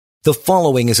The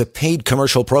following is a paid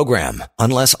commercial program.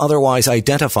 Unless otherwise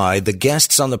identified, the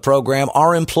guests on the program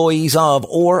are employees of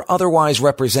or otherwise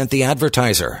represent the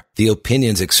advertiser. The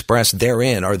opinions expressed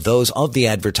therein are those of the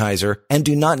advertiser and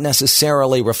do not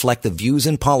necessarily reflect the views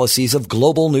and policies of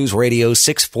Global News Radio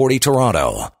 640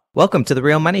 Toronto. Welcome to The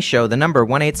Real Money Show, the number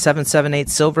 18778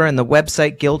 Silver and the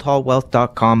website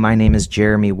guildhallwealth.com. My name is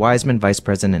Jeremy Wiseman, Vice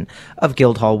President of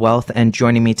Guildhall Wealth, and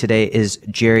joining me today is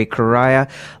Jerry Correia,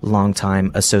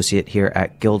 longtime associate here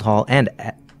at Guildhall and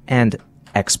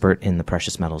expert in the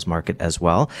precious metals market as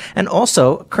well, and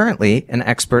also currently an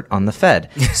expert on the Fed.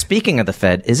 Speaking of the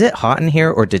Fed, is it hot in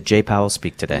here or did Jay Powell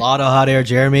speak today? A lot of hot air,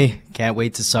 Jeremy. Can't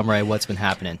wait to summarize what's been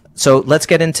happening. So let's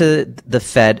get into the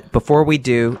Fed. Before we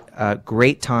do,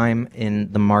 great time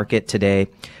in the market today.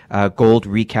 Gold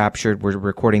recaptured. We're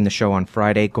recording the show on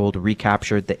Friday. Gold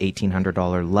recaptured the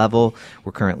 $1,800 level.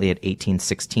 We're currently at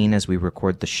 $1,816 as we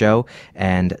record the show.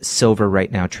 And silver right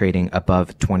now trading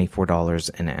above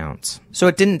 $24 an ounce. So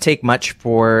it didn't take much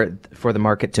for the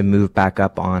market to move back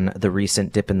up on the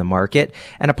recent dip in the market.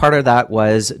 And a part of that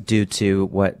was due to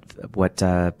what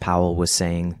Powell was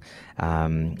saying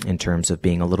in terms of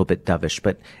being a little bit dovish.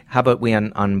 But how about we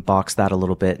unbox that a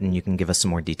little bit and you can give us some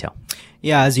more detail?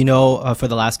 Yeah, as you know, for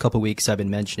the last couple of weeks, I've been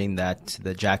mentioning that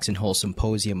the Jackson Hole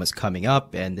Symposium was coming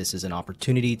up, and this is an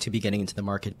opportunity to be getting into the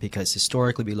market because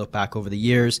historically, we look back over the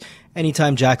years,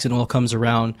 anytime Jackson Hole comes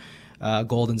around,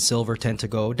 gold and silver tend to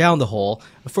go down the hole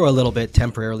for a little bit,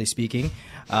 temporarily speaking.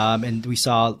 And we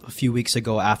saw a few weeks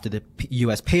ago after the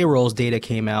U.S. payrolls data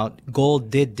came out,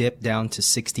 gold did dip down to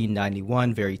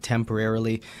 1691 very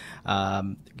temporarily,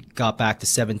 got back to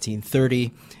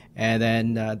 1730. And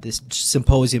then this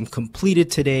symposium completed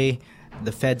today.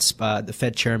 The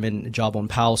Fed chairman, Jawbone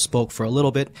Powell, spoke for a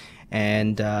little bit,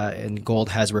 and gold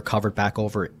has recovered back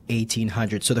over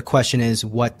 1800. So the question is,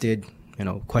 what did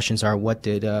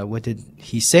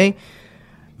he say?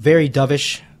 Very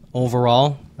dovish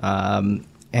overall.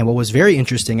 And what was very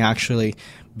interesting, actually,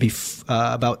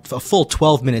 about a full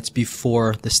 12 minutes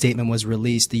before the statement was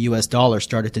released, the U.S. dollar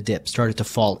started to dip, started to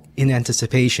fall in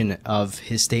anticipation of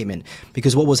his statement.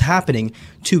 Because what was happening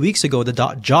 2 weeks ago, the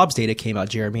jobs data came out,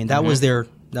 Jeremy, and that was their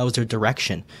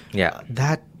direction. Yeah,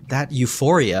 that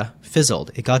euphoria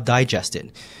fizzled. It got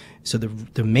digested. So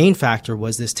the main factor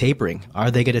was this tapering.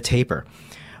 Are they going to taper?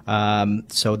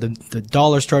 So the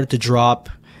dollar started to drop.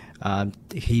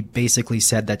 He basically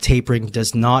said that tapering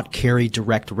does not carry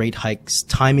direct rate hikes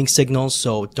timing signals,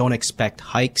 so don't expect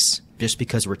hikes just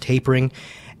because we're tapering.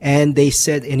 And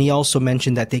he also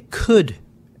mentioned that they could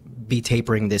be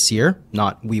tapering this year,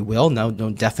 not we will, no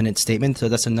definite statement. So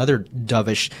that's another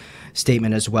dovish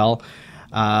statement as well.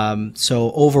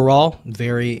 So overall,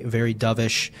 very, very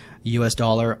dovish. US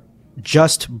dollar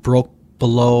just broke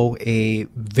below a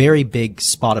very big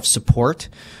spot of support.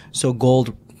 So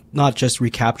gold not just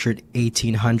recaptured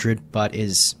 1800, but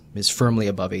is firmly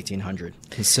above 1800.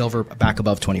 And silver back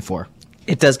above 24.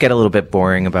 It does get a little bit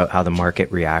boring about how the market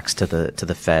reacts to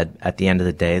the Fed. At the end of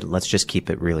the day, let's just keep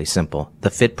it really simple. The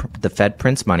Fed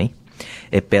prints money.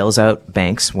 It bails out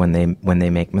banks when they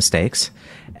make mistakes,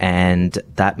 and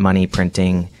that money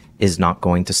printing is not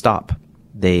going to stop.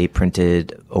 They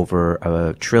printed over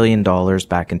 $1 trillion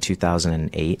back in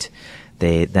 2008.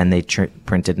 They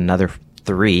printed another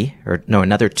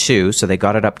two, so they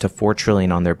got it up to $4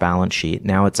 trillion on their balance sheet.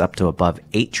 Now it's up to above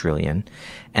 $8 trillion.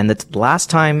 And the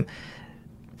last time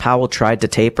Powell tried to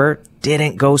taper,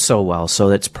 didn't go so well. So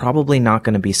it's probably not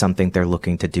going to be something they're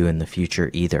looking to do in the future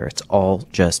either. It's all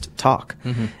just talk.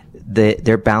 Mm-hmm.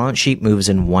 Their balance sheet moves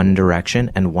in one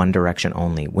direction and one direction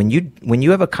only. When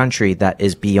you have a country that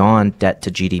is beyond debt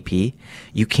to GDP,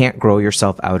 you can't grow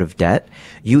yourself out of debt.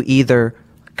 You either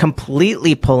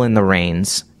completely pull in the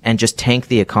reins and just tank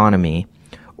the economy,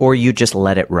 or you just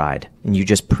let it ride and you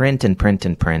just print and print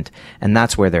and print. And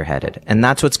that's where they're headed. And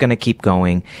that's what's going to keep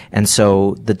going. And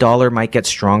so the dollar might get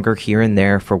stronger here and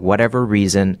there for whatever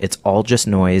reason. It's all just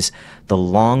noise. The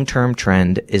long-term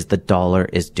trend is the dollar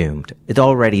is doomed. It's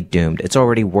already doomed. It's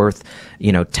already worth,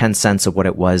 10 cents of what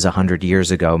it was 100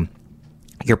 years ago.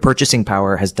 Your purchasing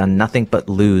power has done nothing but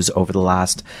lose over the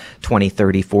last 20,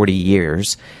 30, 40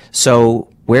 years.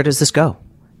 So where does this go?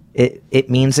 It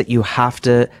means that you have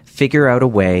to figure out a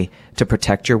way to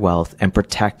protect your wealth and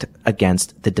protect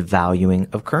against the devaluing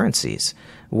of currencies.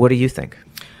 What do you think?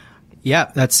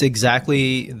 Yeah, that's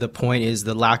exactly the point. Is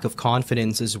the lack of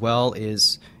confidence as well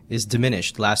is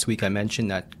diminished. Last week I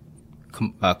mentioned that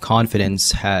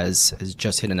confidence has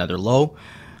just hit another low.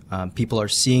 People are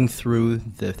seeing through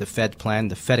the Fed plan.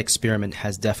 The Fed experiment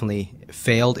has definitely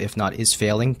failed, if not is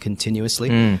failing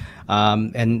continuously.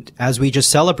 And as we just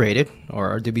celebrated,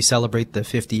 or did we celebrate the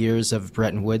 50 years of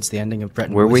Bretton Woods, the ending of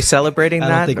Bretton Woods? Were we celebrating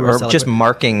that, or just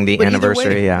marking the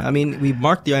anniversary? Yeah, I mean, we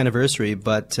marked the anniversary,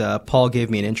 but Paul gave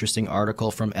me an interesting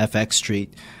article from FX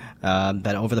Street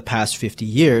that over the past 50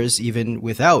 years, even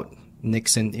with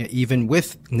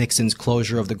Nixon's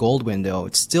closure of the gold window,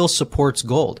 it still supports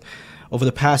gold. Over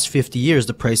the past 50 years,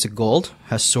 the price of gold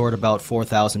has soared about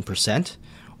 4,000%,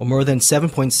 or more than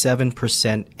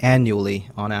 7.7% annually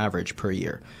on average per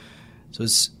year. So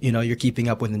you're keeping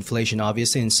up with inflation,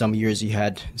 obviously. In some years, you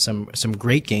had some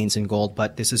great gains in gold,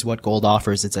 but this is what gold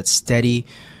offers. It's that steady,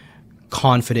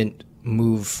 confident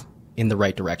move in the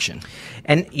right direction.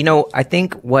 And, I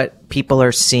think what people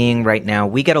are seeing right now,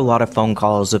 we get a lot of phone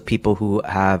calls of people who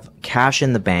have cash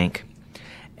in the bank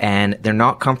and they're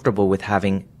not comfortable with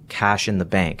having cash in the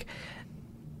bank.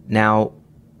 Now,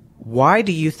 why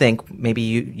do you think, maybe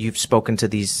you've spoken to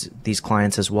these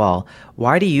clients as well,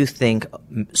 why do you think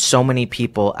so many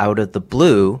people out of the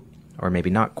blue, or maybe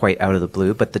not quite out of the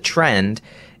blue, but the trend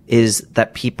is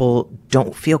that people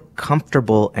don't feel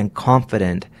comfortable and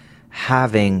confident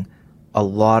having a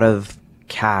lot of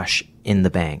cash in the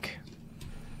bank?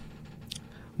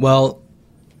 Well,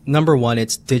 number one,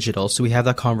 it's digital. So we have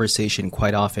that conversation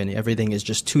quite often. Everything is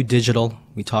just too digital.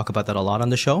 We talk about that a lot on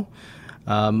the show.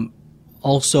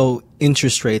 Also,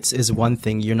 interest rates is one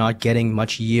thing. You're not getting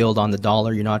much yield on the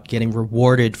dollar. You're not getting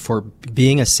rewarded for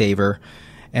being a saver.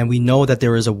 And we know that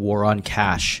there is a war on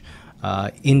cash.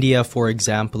 India, for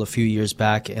example, a few years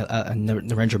back,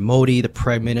 Narendra Modi, the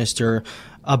prime minister,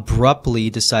 abruptly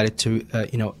decided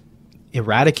to,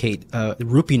 eradicate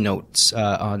rupee notes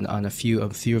on a few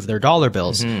of their dollar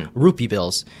bills, rupee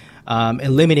bills,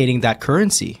 eliminating that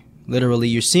currency. Literally,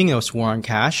 you're seeing this war on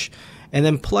cash. And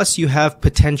then plus you have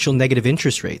potential negative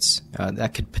interest rates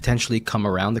that could potentially come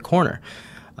around the corner.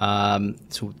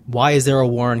 So why is there a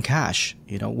war on cash?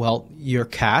 Well, your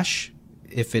cash,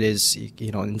 if it is,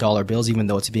 in dollar bills, even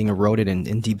though it's being eroded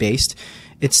and debased,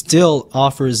 it still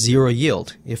offers zero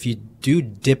yield. If you do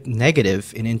dip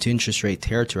negative into interest rate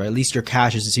territory, at least your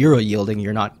cash is zero yielding.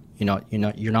 You're not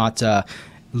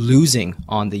losing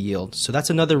on the yield. So that's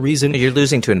another reason. You're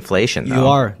losing to inflation, though. You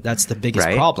are. That's the biggest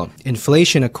problem.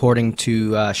 Inflation, according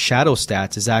to Shadow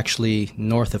Stats, is actually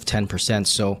north of 10%.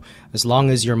 So as long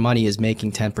as your money is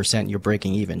making 10%, you're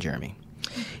breaking even, Jeremy.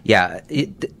 Yeah,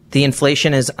 the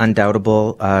inflation is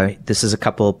undoubtable. This is a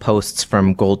couple of posts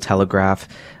from Gold Telegraph.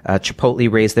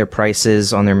 Chipotle raised their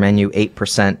prices on their menu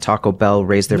 8%. Taco Bell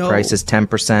raised their prices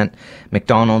 10%.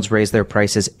 McDonald's raised their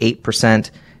prices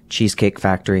 8%. Cheesecake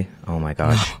Factory, oh my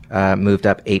gosh, moved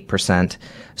up 8%.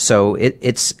 So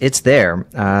it's there.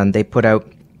 They put out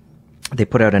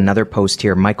another post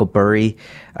here. Michael Burry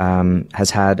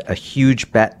has had a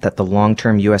huge bet that the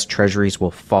long-term U.S. Treasuries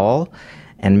will fall,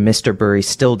 and Mr. Burry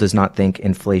still does not think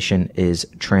inflation is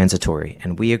transitory.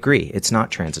 And we agree, it's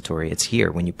not transitory. It's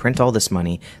here. When you print all this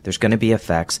money, there's going to be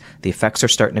effects. The effects are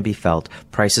starting to be felt.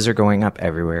 Prices are going up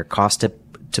everywhere. Cost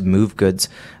to move goods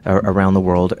around the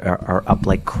world are up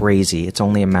like crazy. It's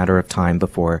only a matter of time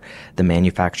before the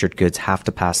manufactured goods have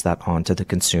to pass that on to the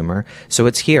consumer. So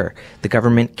it's here. The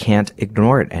government can't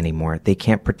ignore it anymore. They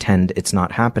can't pretend it's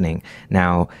not happening.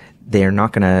 Now,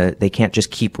 they can't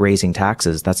just keep raising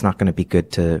taxes. That's not going to be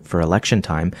good for election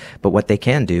time. But what they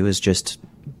can do is just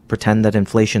pretend that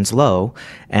inflation's low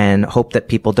and hope that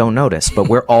people don't notice. But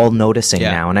we're all noticing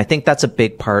now. And I think that's a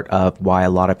big part of why a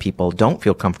lot of people don't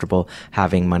feel comfortable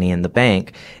having money in the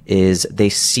bank is they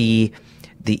see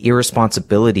the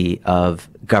irresponsibility of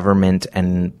government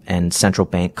and central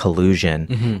bank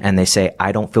collusion. And they say,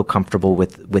 I don't feel comfortable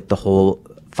with the whole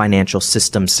financial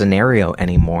system scenario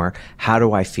anymore. How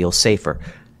do I feel safer?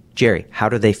 Jerry, how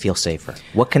do they feel safer?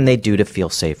 What can they do to feel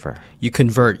safer? You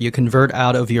convert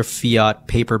out of your fiat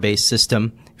paper-based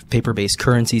system, paper-based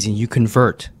currencies, and you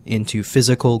convert into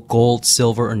physical gold,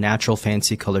 silver, or natural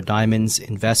fancy colored diamonds,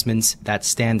 investments that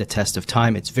stand the test of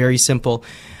time. It's very simple.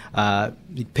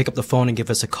 You pick up the phone and give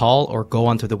us a call, or go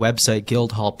onto the website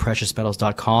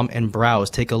guildhallpreciousmetals.com and browse.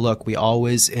 Take a look. We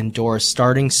always endorse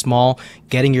starting small,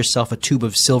 getting yourself a tube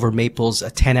of silver maples, a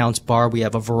 10-ounce bar. We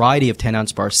have a variety of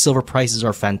 10-ounce bars. Silver prices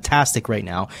are fantastic right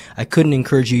now. I couldn't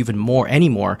encourage you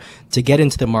anymore to get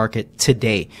into the market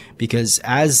today, because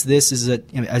as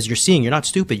you're seeing, you're not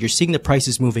stupid. You're seeing the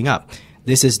prices moving up.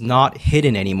 This is not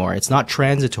hidden anymore. It's not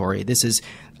transitory. This is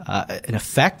an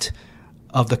effect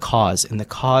of the cause, and the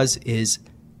cause is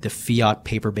the fiat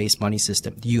paper-based money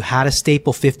system. You had a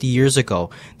staple 50 years ago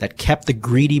that kept the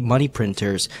greedy money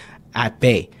printers at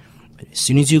bay. As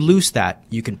soon as you lose that,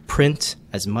 you can print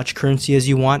as much currency as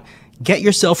you want, get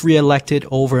yourself reelected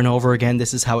over and over again.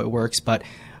 This is how it works. But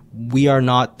we are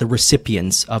not the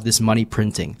recipients of this money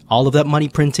printing. All of that money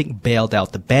printing bailed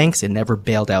out the banks. It never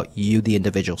bailed out you, the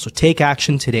individual. So take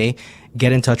action today.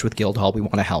 Get in touch with Guildhall. We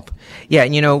want to help. Yeah,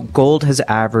 and gold has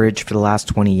averaged for the last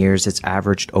 20 years, it's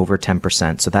averaged over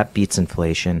 10%. So that beats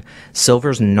inflation.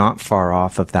 Silver's not far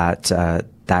off of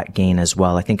that gain as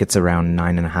well. I think it's around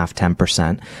 9.5%,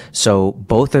 10%. So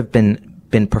both have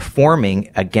been performing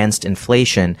against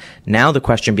inflation. Now the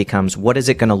question becomes, what is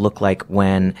it going to look like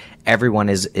when everyone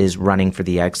is running for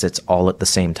the exits all at the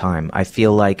same time? I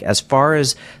feel like as far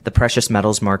as the precious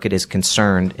metals market is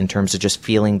concerned, in terms of just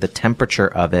feeling the temperature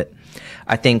of it,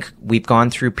 I think we've gone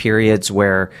through periods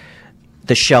where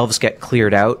the shelves get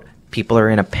cleared out. People are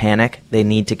in a panic. They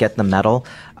need to get the metal.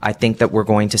 I think that we're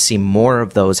going to see more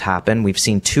of those happen. We've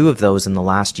seen 2 of those in the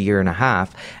last year and a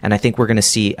half. And I think we're going to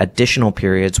see additional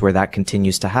periods where that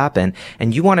continues to happen.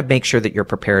 And you want to make sure that you're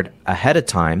prepared ahead of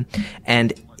time.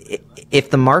 And if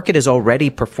the market is already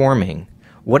performing,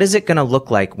 what is it going to look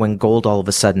like when gold all of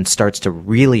a sudden starts to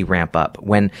really ramp up?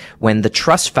 When the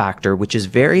trust factor, which is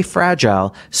very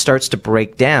fragile, starts to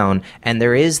break down and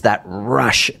there is that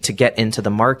rush to get into the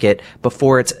market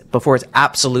before it's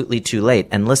absolutely too late.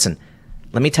 And listen,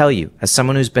 let me tell you, as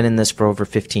someone who's been in this for over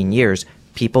 15 years,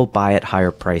 people buy at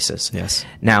higher prices. Yes.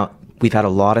 Now, we've had a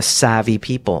lot of savvy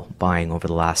people buying over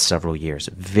the last several years.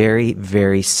 Very,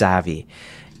 very savvy.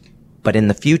 But in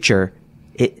the future,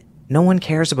 no one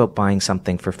cares about buying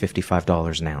something for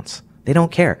 $55 an ounce. They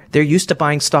don't care. They're used to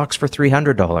buying stocks for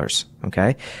 $300,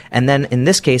 okay? And then in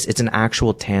this case, it's an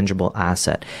actual tangible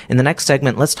asset. In the next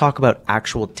segment, let's talk about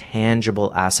actual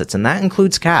tangible assets, and that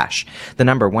includes cash. The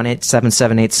number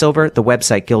 18778-SILVER, the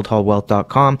website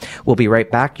guildhallwealth.com. We'll be right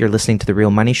back. You're listening to The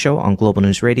Real Money Show on Global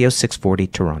News Radio, 640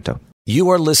 Toronto. You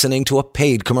are listening to a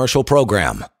paid commercial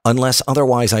program. Unless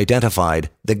otherwise identified,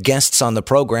 the guests on the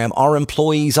program are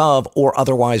employees of or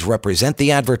otherwise represent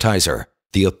the advertiser.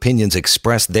 The opinions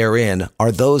expressed therein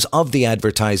are those of the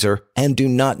advertiser and do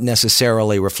not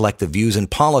necessarily reflect the views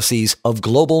and policies of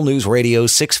Global News Radio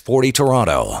 640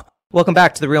 Toronto. Welcome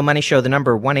back to The Real Money Show. The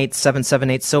number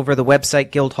 18778-SILVER, the website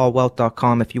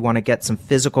guildhallwealth.com. If you want to get some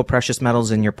physical precious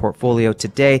metals in your portfolio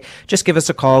today, just give us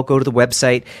a call. Go to the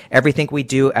website. Everything we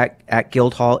do at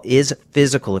Guildhall is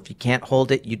physical. If you can't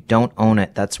hold it, you don't own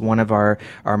it. That's one of our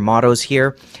mottos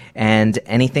here. And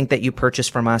anything that you purchase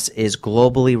from us is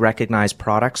globally recognized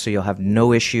products, so you'll have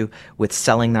no issue with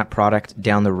selling that product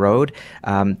down the road.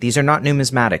 These are not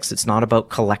numismatics. It's not about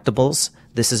collectibles.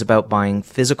 This is about buying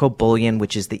physical bullion,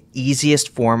 which is the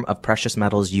easiest form of precious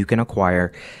metals you can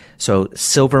acquire. So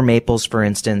silver maples, for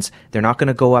instance, they're not going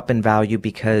to go up in value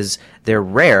because they're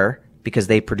rare, because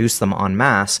they produce them en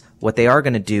masse. What they are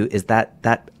going to do is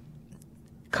that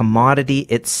commodity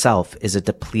itself is a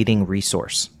depleting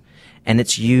resource. And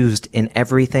it's used in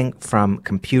everything from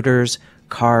computers,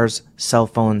 cars, cell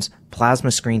phones,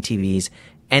 plasma screen TVs,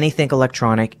 anything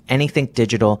electronic, anything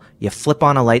digital. You flip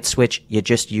on a light switch, you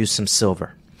just use some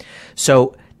silver.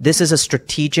 So this is a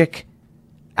strategic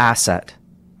asset,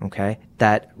 okay,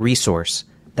 that resource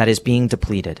that is being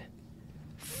depleted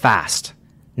fast.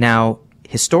 Now,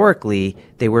 historically,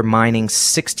 they were mining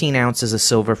 16 ounces of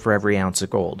silver for every ounce of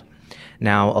gold.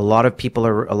 Now, a lot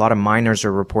of miners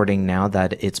are reporting now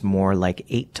that it's more like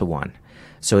 8-to-1.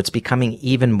 So it's becoming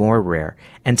even more rare.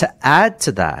 And to add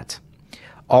to that,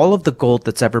 all of the gold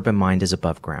that's ever been mined is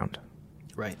above ground.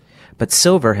 Right. But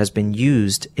silver has been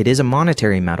used, it is a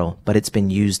monetary metal, but it's been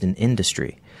used in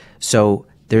industry. So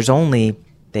there's only,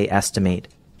 they estimate,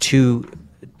 2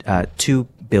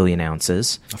 billion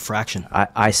ounces. A fraction.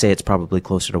 I say it's probably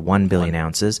closer to 1 billion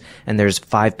ounces, and there's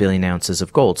 5 billion ounces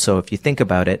of gold. So if you think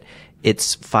about it,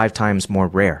 it's 5 times more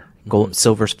rare. Gold,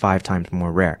 silver's 5 times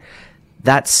more rare.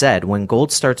 That said, when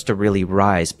gold starts to really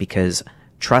rise, because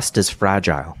trust is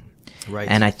fragile. Right.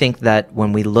 And I think that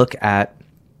when we look at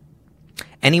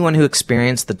anyone who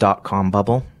experienced the dot-com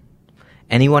bubble,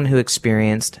 anyone who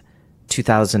experienced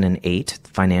 2008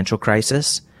 financial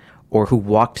crisis, or who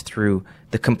walked through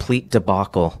the complete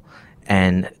debacle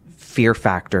and fear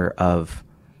factor of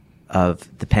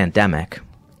the pandemic,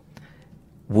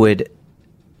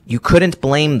 you couldn't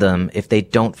blame them if they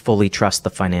don't fully trust the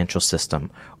financial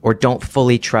system or don't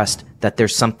fully trust that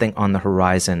there's something on the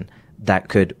horizon that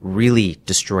could really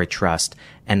destroy trust.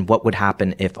 And what would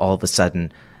happen if all of a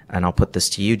sudden, and I'll put this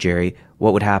to you, Jerry,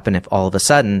 what would happen if all of a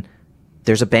sudden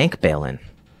there's a bank bail-in?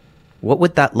 What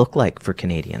would that look like for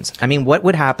Canadians? I mean, what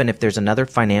would happen if there's another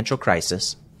financial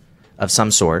crisis of some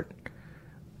sort?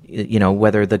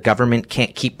 whether the government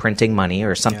can't keep printing money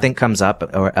or something comes up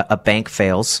or a bank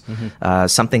fails,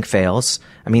 something fails.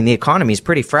 I mean, the economy is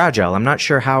pretty fragile. I'm not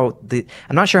sure how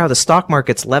the stock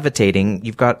market's levitating.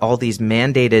 You've got all these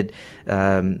mandated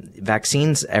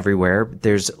vaccines everywhere.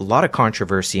 There's a lot of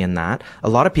controversy in that. A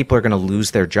lot of people are going to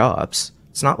lose their jobs.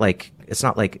 It's not like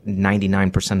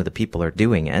 99% of the people are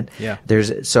doing it. Yeah.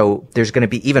 There's going to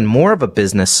be even more of a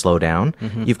business slowdown.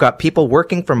 You've got people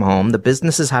working from home. The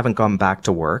businesses haven't gone back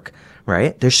to work,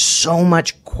 right? There's so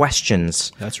much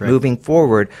questions moving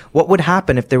forward. What would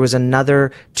happen if there was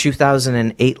another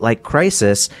 2008-like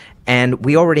crisis? And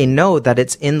we already know that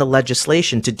it's in the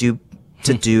legislation to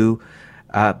do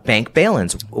bank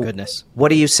bail-ins. Goodness. What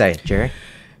do you say, Jerry?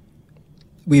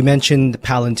 We mentioned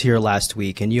Palantir last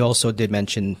week, and you also did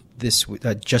mention this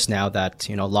just now that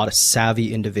a lot of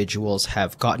savvy individuals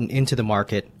have gotten into the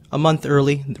market a month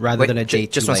early rather than a day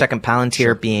too just late. One second.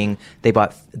 Palantir being they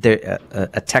bought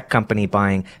a tech company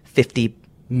buying $50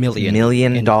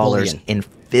 million in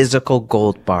physical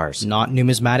gold bars, not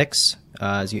numismatics,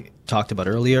 as you talked about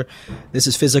earlier. This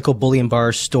is physical bullion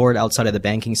bars stored outside of the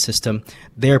banking system.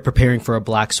 They're preparing for a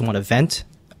black swan event.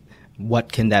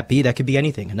 What can that be? That could be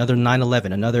anything. Another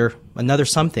 9/11, another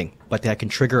something, but that can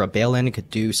trigger a bail-in. It could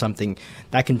do something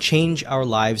that can change our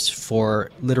lives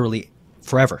for literally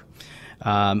forever.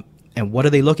 And what are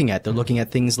they looking at? They're looking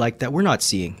at things like that we're not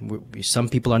seeing. Some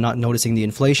people are not noticing the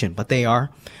inflation, but they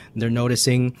are. They're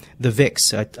noticing the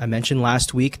VIX. I mentioned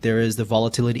last week there is the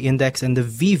volatility index and the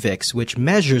VVIX, which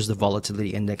measures the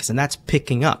volatility index, and that's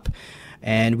picking up.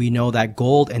 And we know that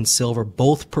gold and silver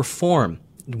both perform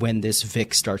when this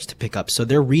VIX starts to pick up. So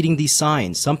they're reading these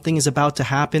signs. Something is about to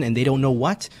happen and they don't know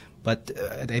what, but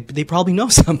they probably know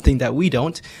something that we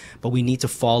don't. But we need to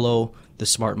follow the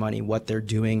smart money. What they're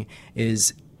doing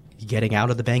is getting out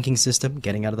of the banking system,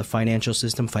 getting out of the financial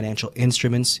system, financial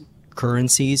instruments,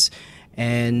 currencies,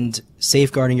 and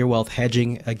safeguarding your wealth,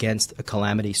 hedging against a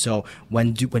calamity. So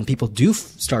when people do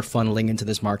start funneling into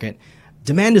this market,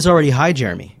 demand is already high,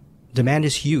 Jeremy. Demand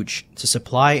is huge. To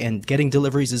supply and getting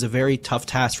deliveries is a very tough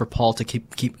task for Paul to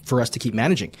keep for us to keep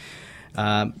managing.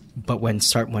 But when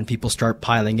people start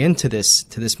piling into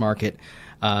this market,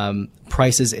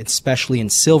 prices, especially in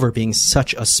silver being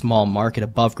such a small market,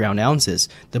 above ground ounces,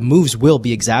 the moves will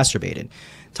be exacerbated.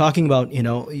 Talking about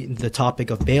the topic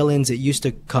of bail-ins, it used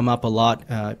to come up a lot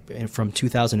from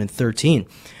 2013.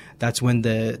 That's when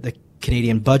the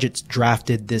Canadian budget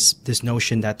drafted this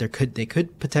notion that they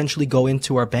could potentially go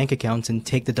into our bank accounts and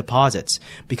take the deposits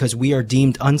because we are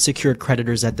deemed unsecured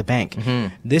creditors at the bank.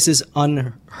 This is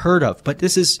unheard of, but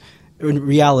this is in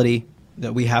reality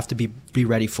that we have to be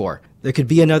ready for. There could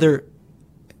be another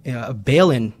a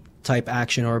bail-in type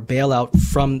action or a bailout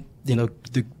from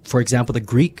for example, the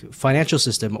Greek financial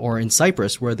system, or in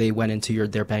Cyprus, where they went into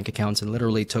their bank accounts and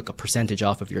literally took a percentage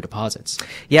off of your deposits.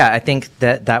 Yeah, I think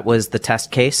that was the test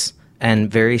case.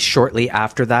 And very shortly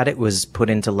after that, it was put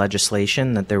into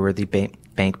legislation that there were the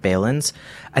bank bail-ins.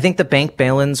 I think the bank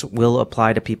bail-ins will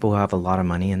apply to people who have a lot of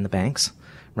money in the banks,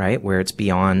 right? Where it's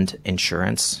beyond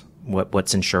insurance,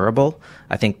 what's insurable.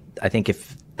 I think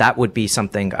if that would be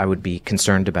something I would be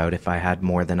concerned about if I had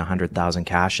more than 100,000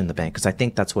 cash in the bank, because I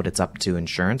think that's what it's up to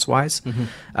insurance-wise.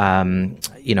 I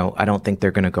don't think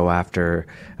they're going to go after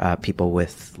people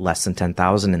with less than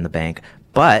 10,000 in the bank.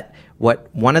 But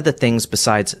one of the things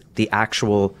besides the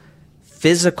actual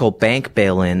physical bank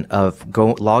bail-in of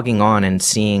logging on and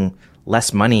seeing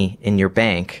less money in your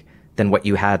bank than what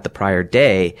you had the prior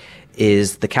day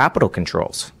is the capital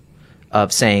controls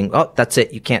of saying, oh, that's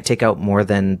it. You can't take out more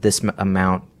than this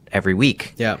amount every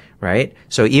week. Yeah. Right.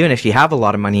 So even if you have a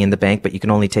lot of money in the bank, but you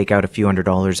can only take out a few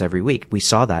 $100s every week. We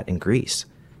saw that in Greece.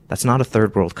 That's not a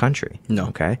third world country. No.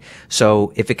 Okay.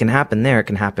 So if it can happen there, it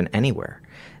can happen anywhere.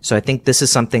 So I think this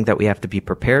is something that we have to be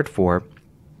prepared for.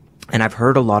 And I've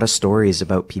heard a lot of stories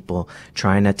about people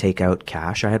trying to take out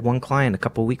cash. I had one client a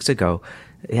couple of weeks ago.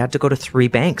 He had to go to 3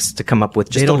 banks to come up with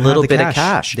just a little bit of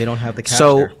cash. They don't have the cash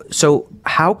there. So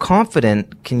how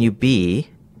confident can you be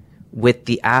with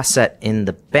the asset in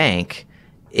the bank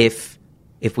if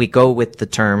we go with the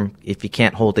term, if you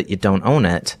can't hold it, you don't own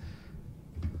it?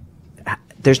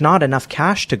 There's not enough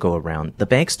cash to go around. The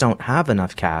banks don't have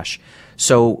enough cash.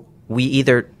 So we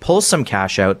either pull some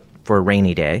cash out for a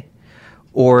rainy day,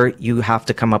 or you have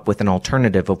to come up with an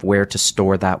alternative of where to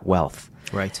store that wealth.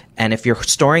 Right. And if you're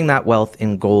storing that wealth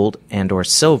in gold and or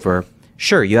silver,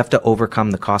 sure, you have to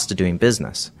overcome the cost of doing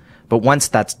business. But once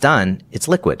that's done, it's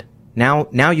liquid. Now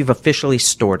you've officially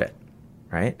stored it,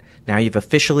 right? Now you've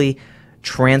officially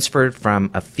transferred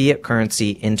from a fiat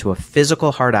currency into a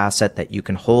physical hard asset that you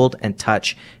can hold and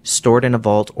touch, store it in a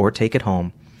vault or take it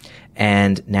home.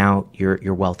 and now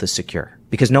your wealth is secure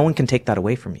because no one can take that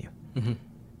away from you. Mm-hmm.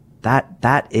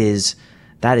 That is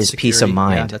security. Peace of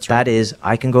mind. Yeah, that's right. That is,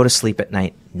 I can go to sleep at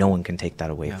night. No one can take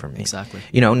that away from me. Exactly.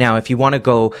 Now if you want to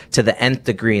go to the nth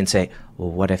degree and say,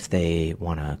 well, what if they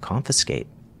want to confiscate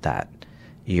that?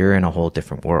 You're in a whole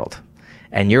different world.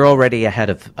 And you're already ahead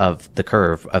of the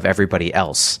curve of everybody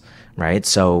else, right?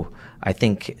 So I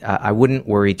think I wouldn't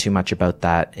worry too much about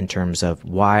that in terms of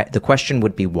why. The question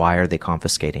would be, why are they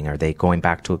confiscating? Are they going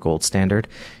back to a gold standard?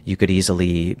 You could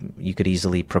easily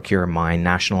procure a mine,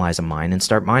 nationalize a mine, and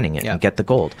start mining it and get the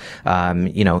gold.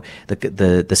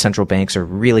 The central banks are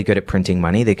really good at printing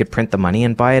money. They could print the money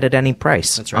and buy it at any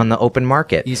price on the open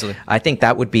market. Easily. I think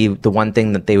that would be the one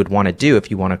thing that they would want to do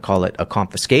if you want to call it a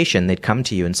confiscation. They'd come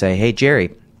to you and say, hey, Jerry,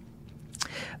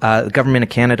 the government of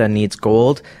Canada needs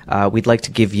gold. We'd like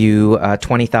to give you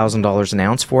 $20,000 an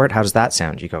ounce for it. How does that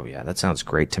sound? You go, yeah, that sounds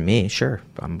great to me. Sure,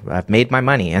 I've made my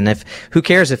money. And who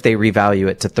cares if they revalue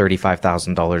it to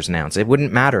 $35,000 an ounce? It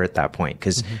wouldn't matter at that point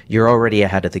because you're already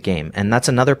ahead of the game. And that's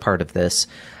another part of this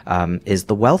is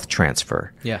the wealth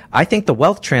transfer. Yeah, I think the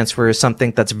wealth transfer is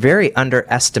something that's very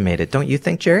underestimated. Don't you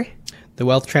think, Jerry? The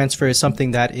wealth transfer is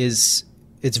something that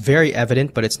it's very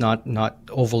evident, but it's not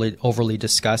overly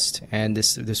discussed. And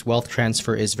this wealth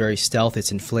transfer is very stealth.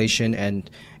 It's inflation and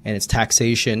it's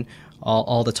taxation,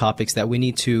 all the topics that we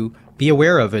need to be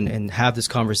aware of and have this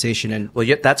conversation. And well,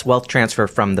 that's wealth transfer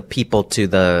from the people to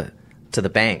the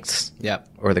banks,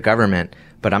 or the government.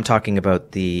 But I'm talking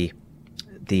about the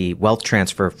wealth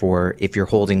transfer for if you're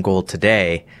holding gold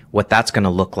today, what that's going to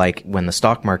look like when the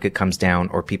stock market comes down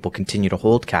or people continue to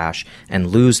hold cash and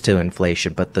lose to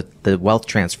inflation. But the wealth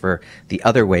transfer the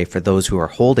other way for those who are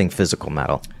holding physical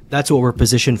metal. That's what we're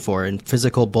positioned for. In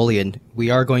physical bullion, we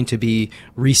are going to be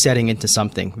resetting into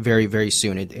something very, very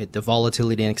soon. The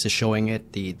volatility index is showing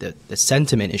it. The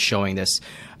sentiment is showing this.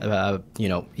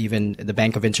 Even the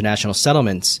Bank of International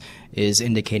Settlements is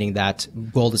indicating that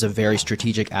gold is a very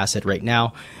strategic asset right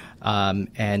now.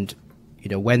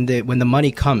 When the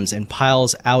money comes and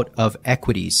piles out of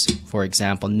equities, for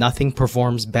example, nothing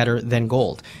performs better than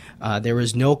gold. There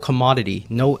is no commodity,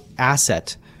 no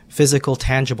asset, physical,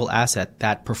 tangible asset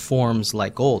that performs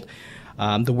like gold.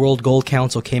 The World Gold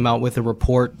Council came out with a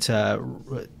report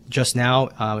just now.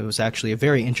 It was actually a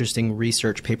very interesting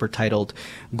research paper titled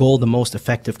 "Gold: The Most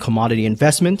Effective Commodity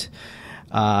Investment."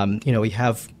 We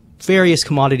have various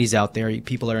commodities out there.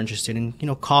 People are interested in,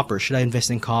 copper. Should I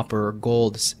invest in copper or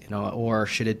gold? Or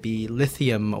should it be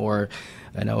lithium or,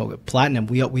 platinum?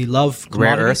 We love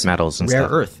commodities. Rare earth metals and rare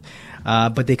stuff. Earth.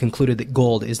 But they concluded that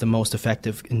gold is the most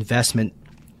effective investment,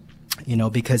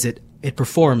 because it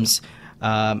performs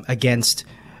against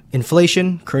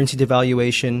inflation, currency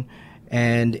devaluation,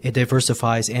 and it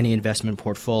diversifies any investment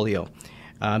portfolio.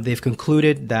 They've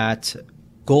concluded that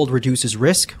gold reduces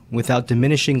risk without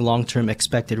diminishing long-term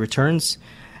expected returns,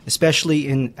 especially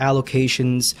in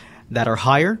allocations that are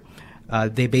higher.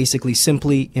 They basically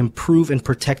simply improve and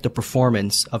protect the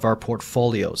performance of our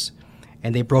portfolios.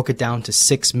 And they broke it down to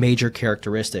 6 major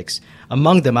characteristics.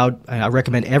 Among them, I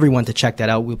recommend everyone to check that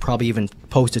out. We'll probably even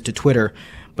post it to Twitter.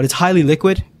 But it's highly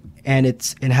liquid, and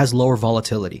it has lower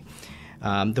volatility.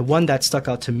 The one that stuck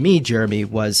out to me, Jeremy,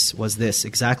 was this,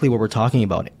 exactly what we're talking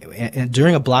about. And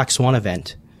during a black swan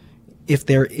event, if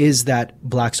there is that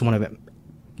black swan event,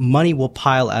 money will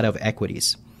pile out of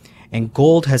equities. And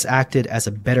gold has acted as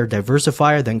a better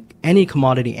diversifier than any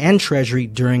commodity and treasury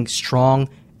during strong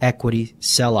equity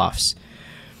sell-offs.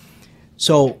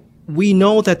 So we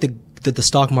know that the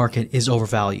stock market is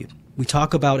overvalued. We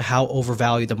talk about how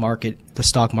overvalued the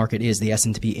stock market is, the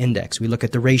S&P index. We look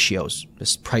at the ratios,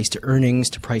 this price to earnings,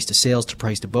 to price to sales, to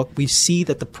price to book. We see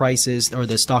that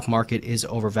the stock market is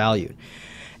overvalued.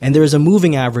 And there is a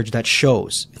moving average that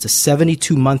shows. It's a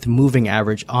 72-month moving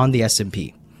average on the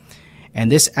S&P.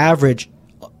 And this average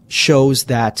shows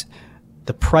that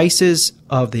the prices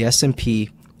of the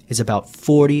S&P is about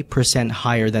 40%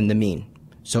 higher than the mean.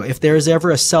 So if there is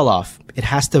ever a sell-off, it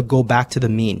has to go back to the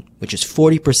mean, which is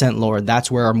 40% lower.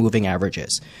 That's where our moving average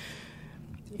is.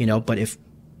 But if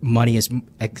money is,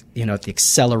 the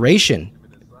acceleration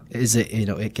is,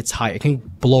 it gets higher. It can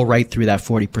blow right through that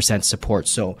 40% support.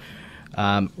 So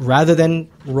rather than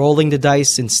rolling the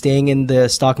dice and staying in the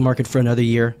stock market for another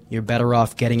year, you're better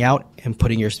off getting out and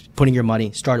putting your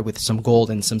money, started with some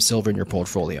gold and some silver in your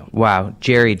portfolio. Wow,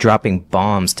 Jerry dropping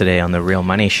bombs today on the Real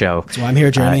Money Show. That's why I'm here,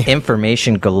 Jeremy.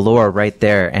 Information galore right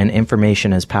there, and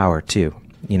information is power too.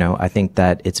 I think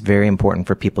that it's very important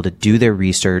for people to do their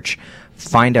research,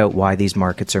 find out why these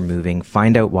markets are moving,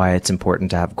 find out why it's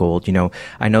important to have gold. You know,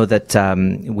 I know that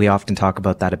we often talk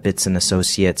about that at Bits and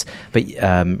Associates, but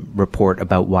report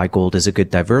about why gold is a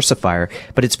good diversifier.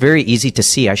 But it's very easy to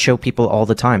see. I show people all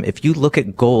the time. If you look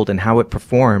at gold and how it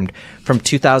performed from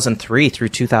 2003 through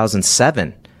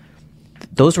 2007,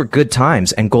 those were good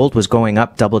times, and gold was going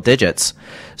up double digits.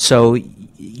 So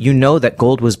you know that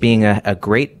gold was being a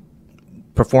great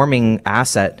performing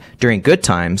asset during good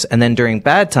times, and then during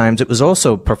bad times it was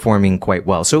also performing quite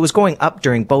well. So it was going up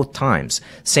during both times.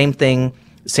 Same thing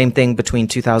between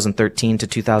 2013 to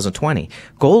 2020.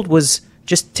 Gold was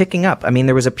just ticking up. I mean,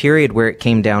 there was a period where it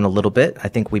came down a little bit. I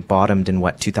think we bottomed in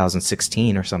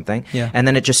 2016 or something. Yeah. And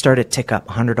then it just started to tick up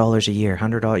 $100 a year,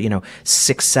 $100,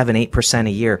 6, 7, 8%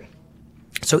 a year.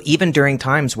 So even during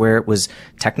times where it was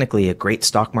technically a great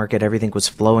stock market, everything was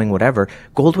flowing, whatever,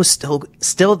 gold was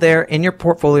still there in your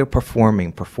portfolio,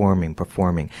 performing.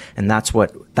 And that's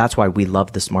why we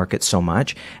love this market so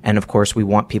much. And of course, we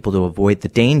want people to avoid the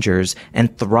dangers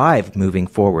and thrive moving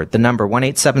forward. The number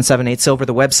 1-877-8-SILVER,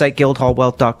 the website,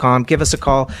 guildhallwealth.com. Give us a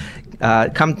call.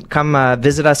 Come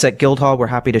visit us at Guildhall. We're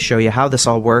happy to show you how this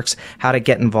all works, how to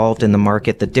get involved in the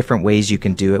market, the different ways you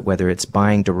can do it, whether it's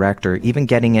buying direct or even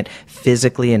getting it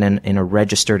physically in a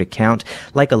registered account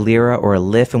like a Lira or a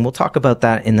LIF. And we'll talk about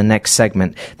that in the next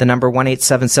segment. The number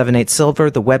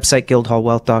 1-877-8-SILVER, the website,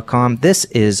 guildhallwealth.com. This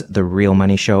is The Real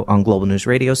Money Show on Global News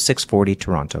Radio 640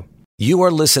 Toronto. You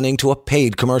are listening to a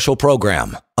paid commercial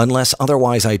program. Unless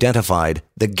otherwise identified,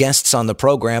 the guests on the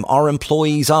program are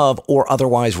employees of or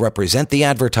otherwise represent the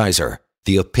advertiser.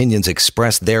 The opinions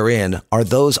expressed therein are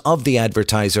those of the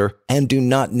advertiser and do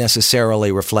not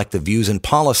necessarily reflect the views and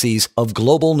policies of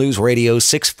Global News Radio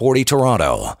 640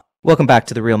 Toronto. Welcome back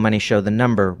to The Real Money Show. The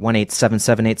number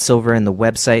 1-877-8-SILVER and the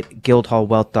website,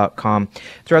 guildhallwealth.com.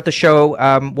 Throughout the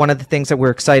show, one of the things that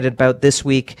we're excited about this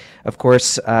week, of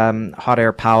course, Hot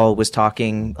Air Powell was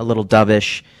talking a little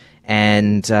dovish,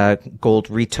 and gold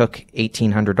retook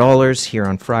 $1,800 here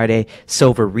on Friday.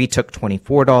 Silver retook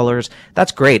 $24.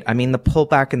 That's great. I mean, the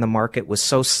pullback in the market was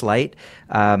so slight.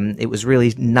 It was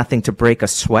really nothing to break a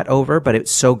sweat over, but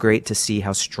it's so great to see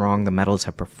how strong the metals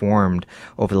have performed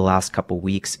over the last couple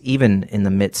weeks, even in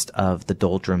the midst of the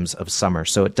doldrums of summer.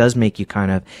 So it does make you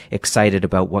kind of excited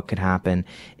about what could happen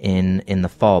in the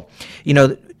fall. You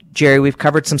know, Jerry, we've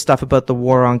covered some stuff about the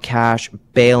war on cash,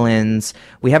 bail-ins.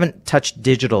 We haven't touched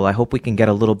digital. I hope we can get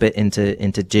a little bit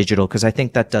into digital, because I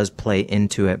think that does play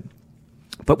into it.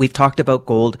 But we've talked about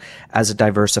gold as a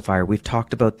diversifier. We've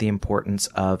talked about the importance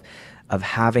of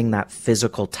having that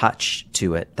physical touch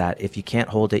to it, that if you can't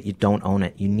hold it, you don't own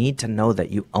it. You need to know that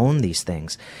you own these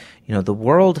things. You know, the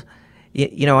world,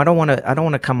 you know, I don't want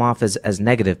to come off as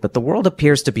negative, but the world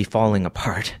appears to be falling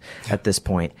apart at this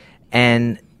point.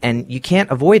 And you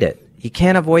can't avoid it. You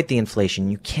can't avoid the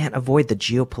inflation. You can't avoid the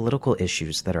geopolitical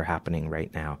issues that are happening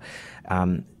right now.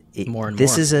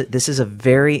 This is a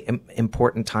very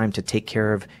important time to take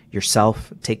care of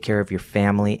yourself, take care of your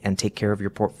family, and take care of your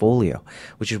portfolio,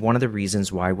 which is one of the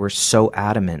reasons why we're so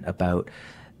adamant about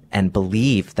and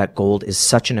believe that gold is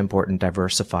such an important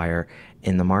diversifier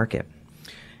in the market.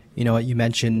 You know, you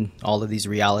mentioned all of these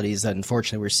realities that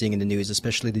unfortunately we're seeing in the news,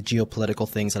 especially the geopolitical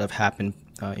things that have happened,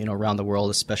 around the world,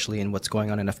 especially in what's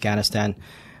going on in Afghanistan.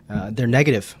 They're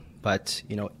negative, but,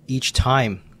 each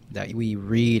time that we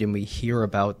read and we hear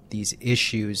about these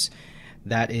issues,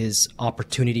 that is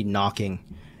opportunity knocking.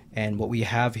 And what we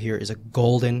have here is a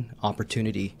golden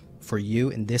opportunity for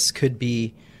you. And this could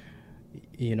be,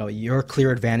 your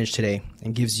clear advantage today,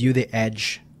 and gives you the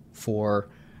edge for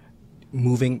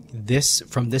moving this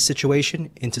from this situation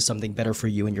into something better for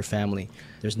you and your family.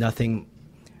 There's nothing,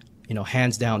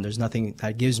 hands down, there's nothing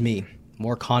that gives me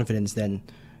more confidence than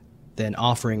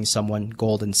offering someone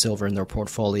gold and silver in their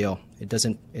portfolio. It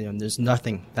doesn't, there's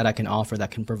nothing that I can offer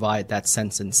that can provide that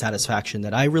sense and satisfaction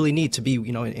that I really need to be,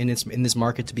 in this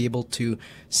market to be able to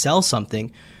sell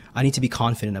something. I need to be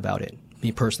confident about it.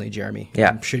 Me personally, Jeremy. Yeah.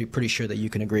 I'm pretty sure that you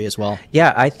can agree as well.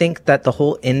 Yeah, I think that the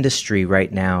whole industry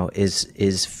right now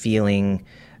is feeling,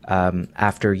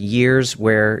 after years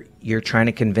where you're trying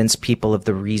to convince people of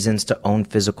the reasons to own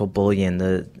physical bullion,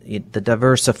 the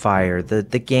diversifier,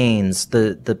 the gains,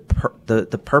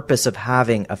 the purpose of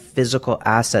having a physical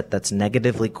asset that's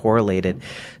negatively correlated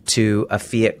to a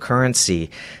fiat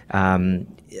currency,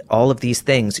 all of these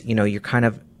things, you're kind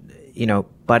of,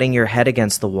 butting your head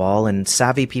against the wall, and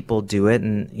savvy people do it.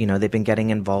 And, they've been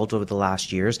getting involved over the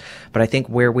last years. But I think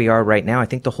where we are right now, I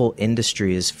think the whole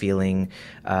industry is feeling,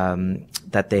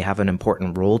 that they have an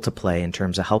important role to play in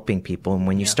terms of helping people. And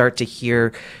when you start to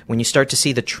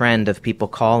see the trend of people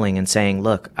calling and saying,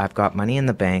 look, I've got money in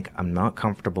the bank, I'm not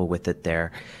comfortable with it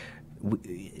there.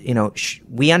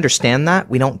 we understand that.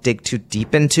 We don't dig too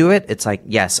deep into it. It's like,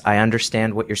 yes, I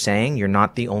understand what you're saying. You're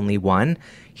not the only one.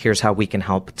 Here's how we can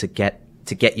help to get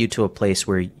you to a place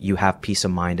where you have peace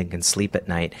of mind and can sleep at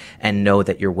night and know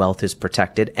that your wealth is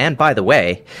protected. And by the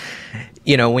way,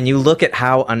 when you look at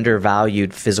how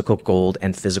undervalued physical gold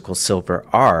and physical silver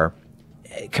are,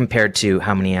 compared to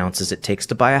how many ounces it takes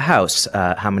to buy a house,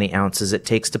 how many ounces it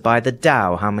takes to buy the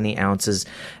Dow, how many ounces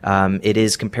it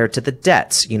is compared to the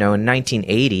debts. In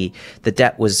 1980, the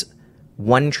debt was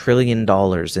 $1 trillion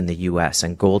in the U.S.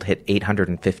 and gold hit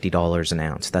 $850 an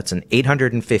ounce. That's an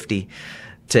 850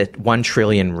 to 1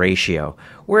 trillion ratio.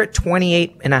 We're at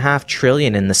 28.5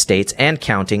 trillion in the States and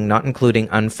counting, not including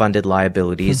unfunded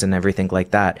liabilities and everything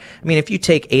like that. I mean, if you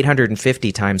take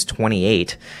 850 times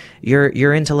 28,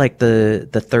 you're into like the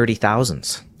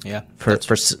 30,000s. Yeah.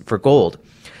 For gold.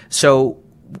 So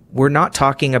we're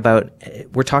talking about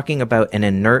an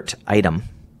inert item,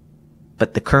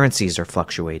 but the currencies are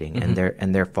fluctuating and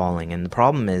they're falling. And the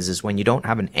problem is when you don't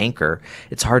have an anchor,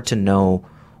 it's hard to know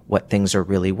what things are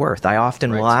really worth. I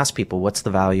often will ask people, what's the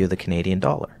value of the Canadian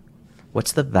dollar?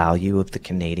 What's the value of the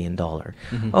Canadian dollar?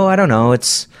 Oh, I don't know.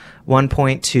 It's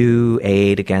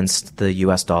 1.28 against the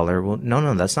US dollar. Well,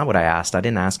 no, that's not what I asked. I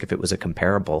didn't ask if it was a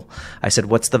comparable. I said,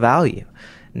 what's the value?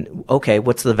 Okay,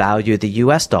 what's the value of the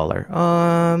US dollar?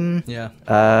 I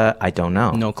don't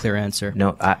know. No clear answer.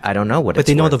 No, I don't know what but it's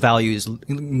they know worth. the value is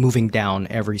moving down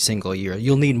every single year.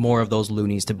 You'll need more of those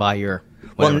loonies to buy your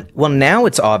whatever. Well, now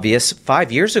it's obvious.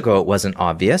 5 years ago, it wasn't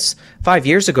obvious. 5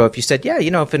 years ago, if you said,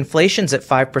 if inflation's at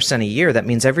 5% a year, that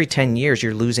means every 10 years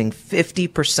you're losing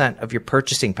 50% of your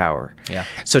purchasing power. Yeah.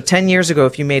 So 10 years ago,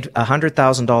 if you made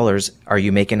 $100,000, are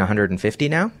you making 150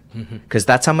 now? Because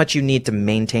that's how much you need to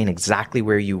maintain exactly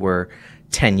where you were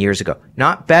 10 years ago.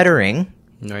 Not bettering.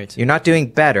 Right. You're not doing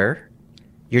better.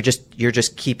 You're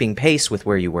just keeping pace with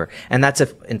where you were. And that's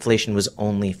if inflation was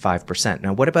only 5%.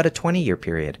 Now, what about a 20-year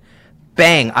period?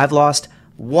 Bang, I've lost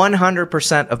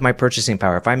 100% of my purchasing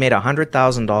power. If I made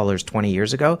 $100,000 20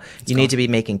 years ago, you need to be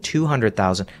making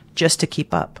 $200,000 just to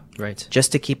keep up. Right.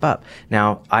 Just to keep up.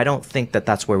 Now, I don't think that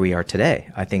that's where we are today.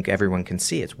 I think everyone can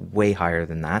see it's way higher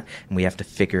than that. And we have to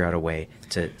figure out a way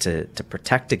to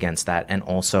protect against that. And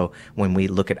also, when we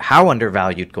look at how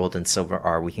undervalued gold and silver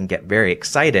are, we can get very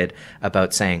excited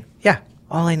about saying, yeah,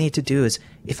 all I need to do is,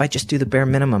 if I just do the bare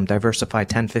minimum, diversify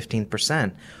 10,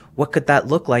 15%, what could that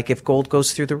look like if gold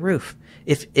goes through the roof?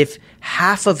 If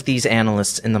half of these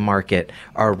analysts in the market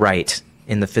are right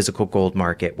in the physical gold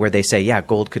market, where they say, yeah,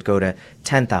 gold could go to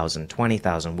 10,000,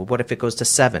 20,000. Well, what if it goes to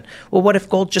 7? Well, what if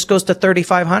gold just goes to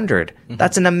 3,500?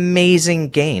 That's an amazing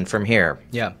gain from here.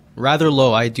 Yeah, rather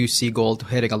low. I do see gold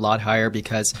hitting a lot higher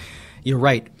because you're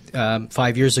right.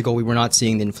 5 years ago, we were not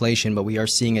seeing the inflation, but we are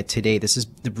seeing it today.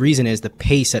 The reason is the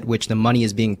pace at which the money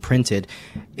is being printed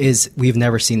is we've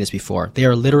never seen this before. They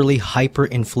are literally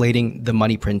hyperinflating the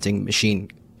money printing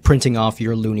machine, printing off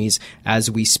your loonies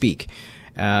as we speak.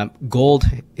 Gold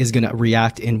is going to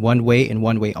react in one way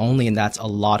only, and that's a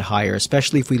lot higher,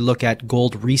 especially if we look at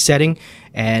gold resetting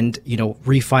and,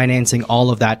 refinancing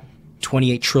all of that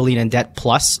 28 trillion in debt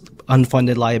plus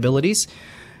unfunded liabilities.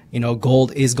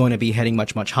 Gold is going to be heading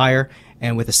much, much higher.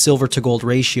 And with a silver to gold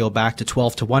ratio back to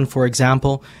 12 to 1, for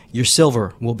example, your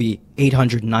silver will be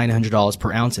 $800, $900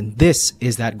 per ounce. And this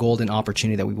is that golden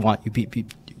opportunity that we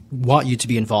want you to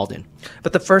be involved in.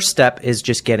 But the first step is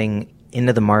just getting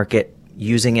into the market,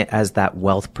 using it as that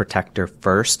wealth protector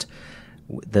first.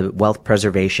 The wealth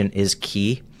preservation is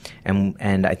key.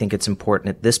 And I think it's important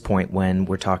at this point when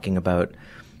we're talking about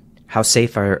how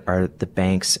safe are the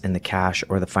banks and the cash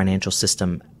or the financial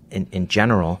system in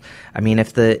general. I mean,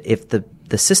 if the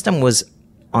system was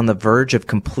on the verge of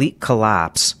complete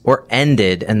collapse or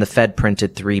ended and the Fed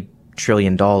printed $3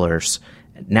 trillion,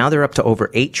 now they're up to over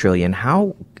 8 trillion.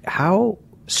 How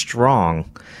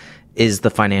strong is the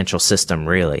financial system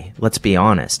really? Let's be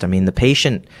honest. I mean, the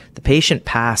patient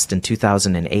passed in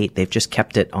 2008. They've just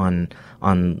kept it on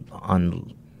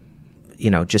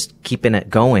just keeping it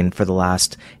going for the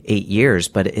last 8 years,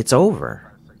 but it's over.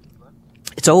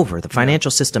 It's over. The financial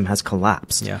system has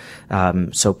collapsed. Yeah.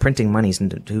 So printing money,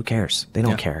 who cares? They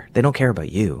don't care. They don't care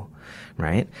about you,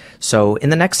 right? So in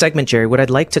the next segment, Jerry, what I'd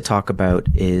like to talk about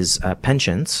is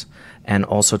pensions and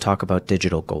also talk about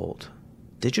digital gold.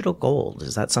 Digital gold,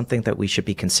 is that something that we should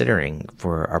be considering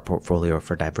for our portfolio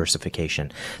for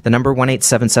diversification? The number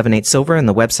 1-877-8-SILVER and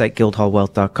the website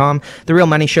guildhallwealth.com. The Real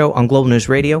Money Show on Global News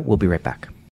Radio. We'll be right back.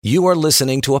 You are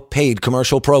listening to a paid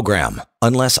commercial program.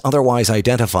 Unless otherwise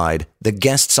identified, the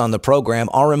guests on the program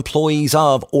are employees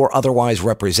of or otherwise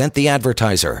represent the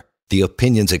advertiser. The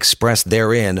opinions expressed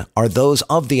therein are those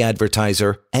of the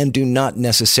advertiser and do not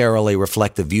necessarily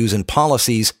reflect the views and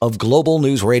policies of Global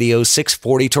News Radio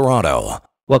 640 Toronto.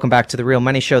 Welcome back to The Real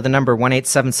Money Show, the number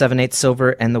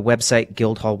 18778-SILVER and the website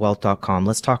guildhallwealth.com.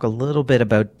 Let's talk a little bit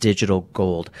about digital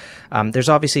gold. There's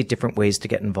obviously different ways to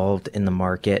get involved in the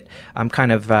market. I'm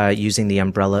kind of using the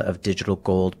umbrella of digital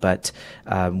gold, but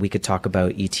we could talk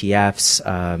about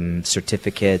ETFs,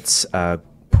 certificates,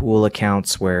 pool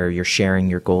accounts where you're sharing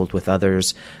your gold with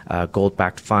others,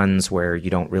 gold-backed funds where you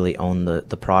don't really own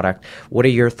the product. What are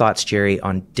your thoughts, Jerry,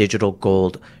 on digital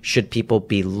gold? Should people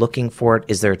be looking for it?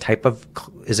 Is there a type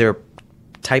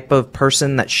of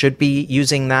person that should be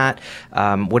using that?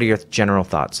 What are your general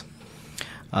thoughts?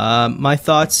 My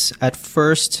thoughts at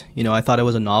first, I thought it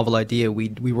was a novel idea.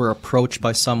 We were approached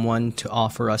by someone to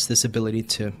offer us this ability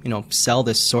to, sell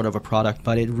this sort of a product,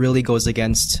 but it really goes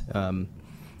against,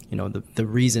 the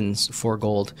reasons for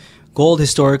gold. Gold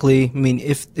historically,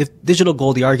 if digital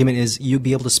gold, the argument is you'd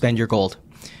be able to spend your gold.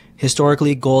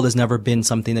 Historically, gold has never been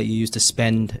something that you use to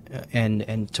spend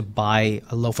and to buy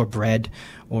a loaf of bread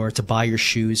or to buy your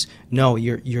shoes. No,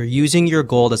 you're using your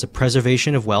gold as a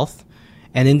preservation of wealth.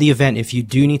 And in the event, if you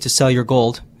do need to sell your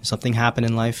gold, something happened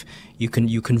in life, you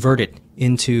convert it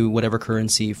into whatever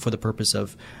currency for the purpose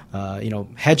of,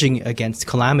 hedging against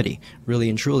calamity, really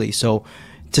and truly. So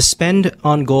to spend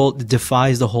on gold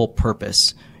defies the whole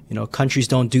purpose. Countries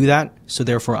don't do that, so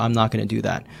therefore I'm not going to do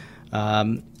that.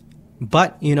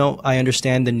 But I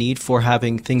understand the need for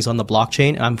having things on the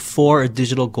blockchain. I'm for a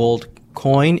digital gold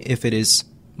coin if it is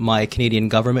my Canadian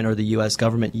government or the U.S.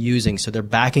 government using. So they're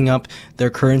backing up their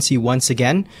currency once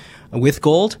again with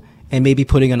gold and maybe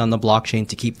putting it on the blockchain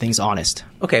to keep things honest.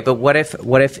 Okay, but what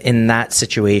if in that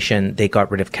situation they got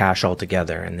rid of cash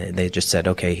altogether and they just said,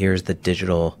 okay, here's the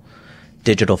digital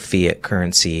fiat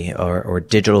currency or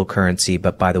digital currency,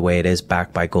 but by the way, it is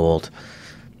backed by gold.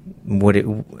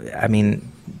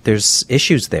 There's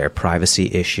issues there,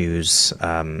 privacy issues.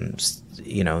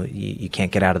 You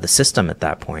can't get out of the system at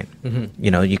that point.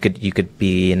 Mm-hmm. You could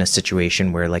be in a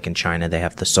situation where, like in China, they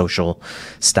have the social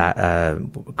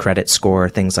credit score,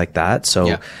 things like that. So,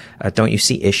 yeah. Don't you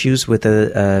see issues with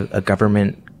a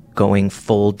government going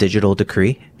full digital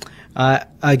decree?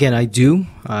 Again, I do.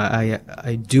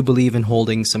 I do believe in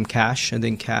holding some cash. I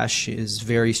think cash is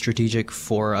very strategic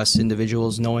for us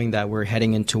individuals, knowing that we're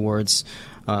heading in towards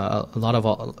a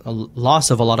loss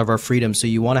of a lot of our freedom. So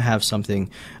you want to have something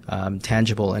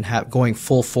tangible, and going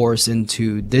full force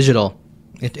into digital.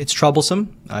 It's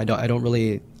troublesome. I'm not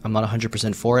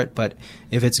 100% for it, but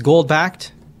if it's gold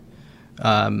backed,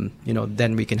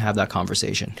 then we can have that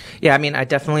conversation. Yeah, I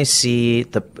definitely see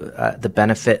the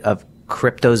benefit of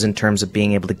cryptos in terms of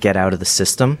being able to get out of the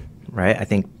system, right? I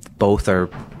think both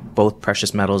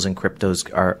precious metals and cryptos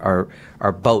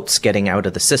are boats getting out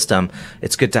of the system.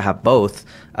 It's good to have both.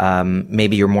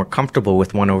 Maybe you're more comfortable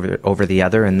with one over the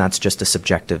other, and that's just a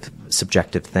subjective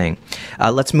thing.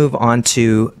 Let's move on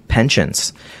to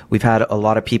pensions. We've had a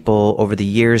lot of people over the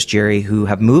years, Jerry, who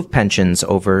have moved pensions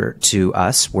over to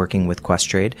us working with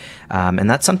Questrade. And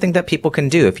that's something that people can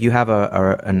do. If you have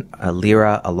a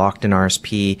LIRA, a locked-in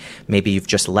RSP, maybe you've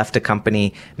just left a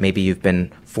company, maybe you've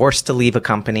been forced to leave a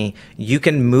company, you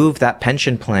can move that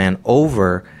pension plan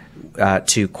over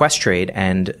to Questrade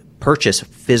and purchase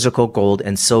physical gold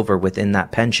and silver within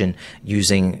that pension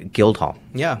using Guildhall.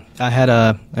 Yeah, I had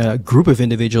a group of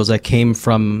individuals that came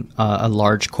from a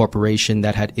large corporation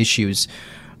that had issues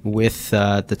with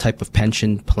the type of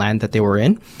pension plan that they were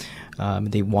in.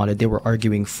 They were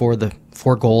arguing for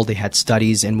gold. They had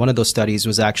studies, and one of those studies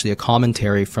was actually a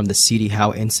commentary from the C.D.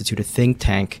 Howe Institute, a think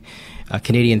tank, a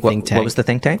Canadian think tank. What was the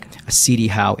think tank? A C.D.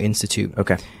 Howe Institute.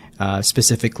 Okay.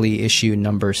 Specifically issue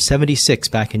number 76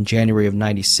 back in January of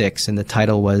 96, and the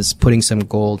title was Putting Some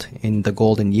Gold in the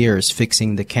Golden Years,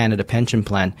 Fixing the Canada Pension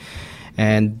Plan.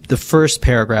 And the first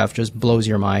paragraph just blows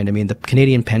your mind. The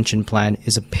Canadian pension plan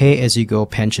is a pay-as-you-go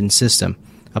pension system,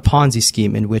 a Ponzi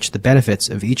scheme in which the benefits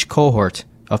of each cohort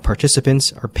of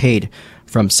participants are paid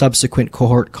from subsequent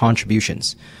cohort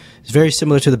contributions. It's very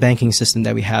similar to the banking system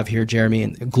that we have here, Jeremy,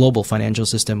 and the global financial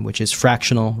system, which is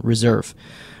fractional reserve,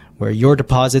 where your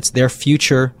deposits, their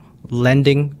future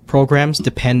lending programs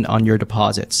depend on your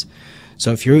deposits.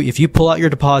 So if you pull out your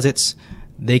deposits,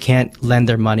 they can't lend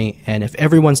their money. And if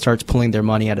everyone starts pulling their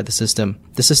money out of the system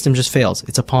just fails.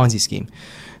 It's a Ponzi scheme.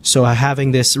 So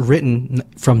having this written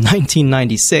from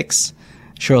 1996,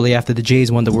 shortly after the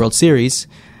Jays won the World Series,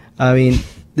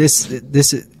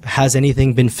 this has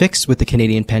anything been fixed with the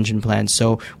Canadian pension plan?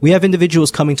 So we have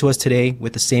individuals coming to us today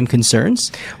with the same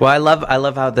concerns. Well, I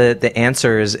love how the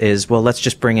answer is, well, let's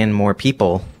just bring in more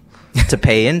people to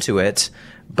pay into it.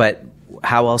 But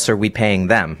how else are we paying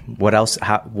them? What else?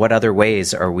 What other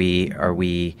ways are we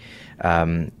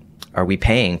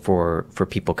paying for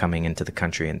people coming into the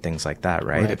country and things like that,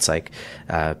 right? It's like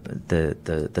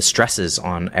the stresses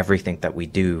on everything that we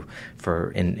do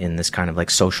in this kind of like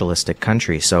socialistic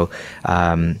country. So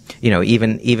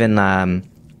even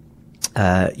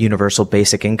universal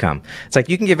basic income. It's like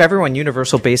you can give everyone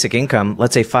universal basic income,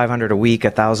 let's say $500 a week,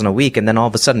 $1,000 a week, and then all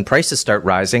of a sudden prices start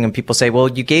rising and people say, well,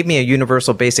 you gave me a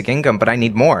universal basic income, but I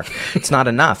need more. It's not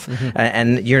enough.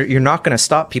 And you're not going to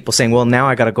stop people saying, well, now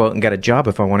I got to go out and get a job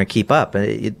if I want to keep up.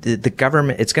 The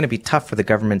government, it's going to be tough for the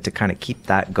government to kind of keep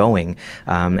that going,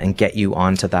 and get you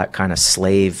onto that kind of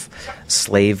slave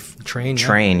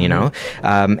train, you know?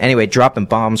 Anyway, dropping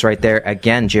bombs right there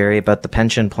again, Jerry, about the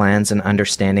pension plans and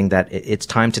understanding that it's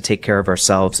time to take care of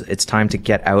ourselves. It's time to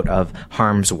get out of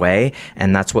harm's way.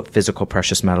 And that's what physical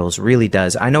precious metals really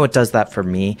does. I know it does that for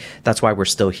me. That's why we're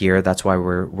still here. That's why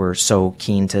we're so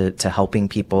keen to helping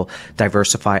people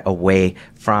diversify away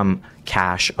from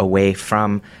cash, away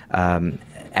from,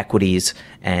 equities,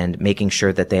 and making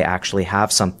sure that they actually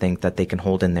have something that they can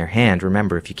hold in their hand.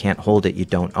 Remember, if you can't hold it, you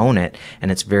don't own it.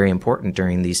 And it's very important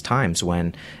during these times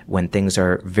when things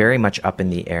are very much up in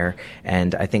the air.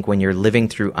 And I think when you're living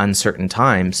through uncertain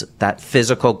times, that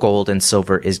physical gold and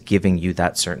silver is giving you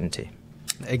that certainty.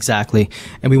 Exactly.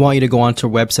 And we want you to go on to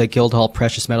our website,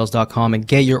 guildhallpreciousmetals.com, and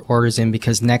get your orders in,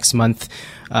 because next month,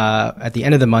 at the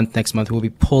end of the month, next month, we'll be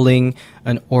pulling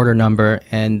an order number,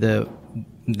 and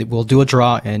we'll do a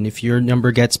draw, and if your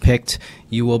number gets picked,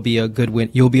 you will be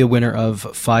you'll be a winner of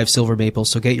 5 silver maples.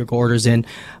 So get your orders in,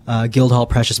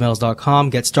 guildhallpreciousmetals.com.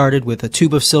 Get started with a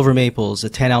tube of silver maples, a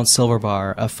 10-ounce silver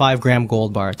bar, a 5-gram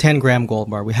gold bar, a 10-gram gold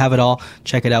bar. We have it all.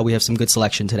 Check it out. We have some good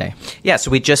selection today. Yeah,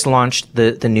 so we just launched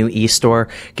the new e-store,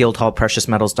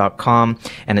 guildhallpreciousmetals.com,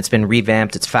 and it's been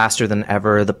revamped. It's faster than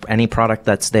ever. Any product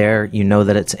that's there, you know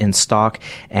that it's in stock,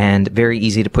 and very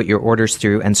easy to put your orders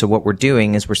through. And so what we're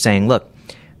doing is we're saying, look,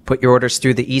 put your orders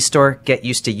through the e-store, get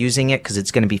used to using it, because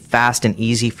it's going to be fast and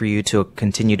easy for you to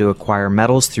continue to acquire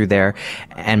metals through there.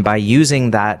 And by using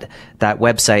that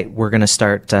website, we're going to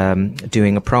start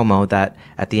doing a promo that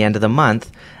at the end of the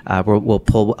month, we'll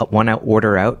pull one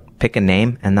order out, pick a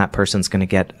name, and that person's going to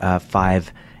get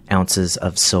 5 ounces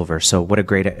of silver. So what a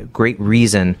great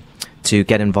reason to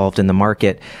get involved in the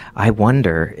market. I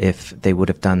wonder if they would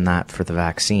have done that for the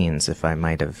vaccines, if I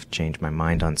might have changed my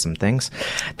mind on some things.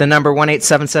 The number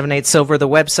 18778-SILVER, the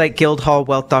website,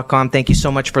 guildhallwealth.com. Thank you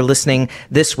so much for listening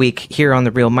this week here on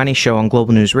The Real Money Show on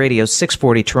Global News Radio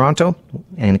 640 Toronto,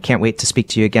 and can't wait to speak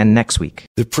to you again next week.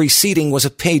 The preceding was a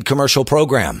paid commercial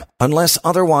program. Unless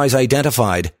otherwise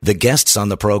identified, the guests on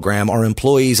the program are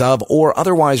employees of or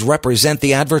otherwise represent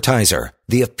the advertiser.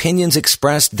 The opinions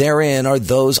expressed therein are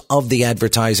those of the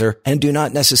advertiser and do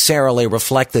not necessarily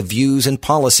reflect the views and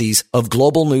policies of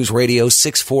Global News Radio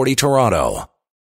 640 Toronto.